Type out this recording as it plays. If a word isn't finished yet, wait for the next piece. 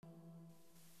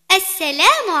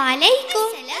السلام عليكم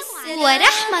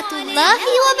ورحمة الله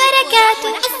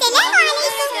وبركاته. السلام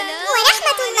عليكم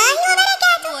ورحمة الله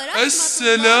وبركاته.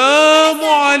 السلام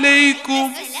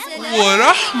عليكم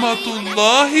ورحمة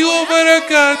الله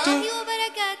وبركاته.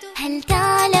 هل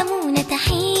تعلمون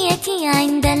تحيتي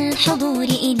عند الحضور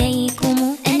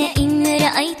إليكم؟ أنا إن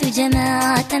رأيت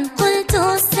جماعة قلت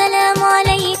السلام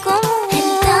عليكم.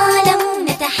 هل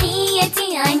تعلمون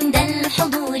تحيتي عند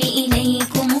الحضور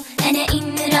إليكم؟ أنا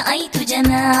إن رأيت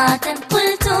جماعة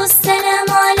قلت السلام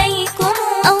عليكم.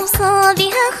 أوصى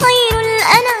بها خير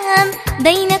الأنام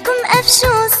بينكم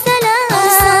أفشوا السلام.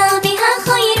 أوصى بها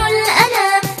خير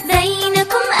الأنام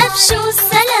بينكم أفشوا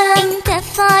السلام. إن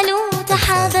تفعلوا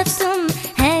تحاببتم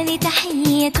هذه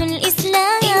تحية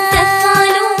الإسلام. إن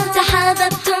تفعلوا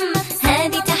تحاببتم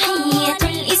هذه تحية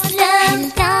الإسلام.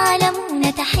 هل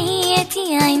تعلمون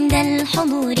تحيتي عند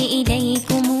الحضور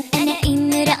إليكم؟ أنا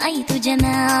إن رأيت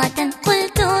جماعة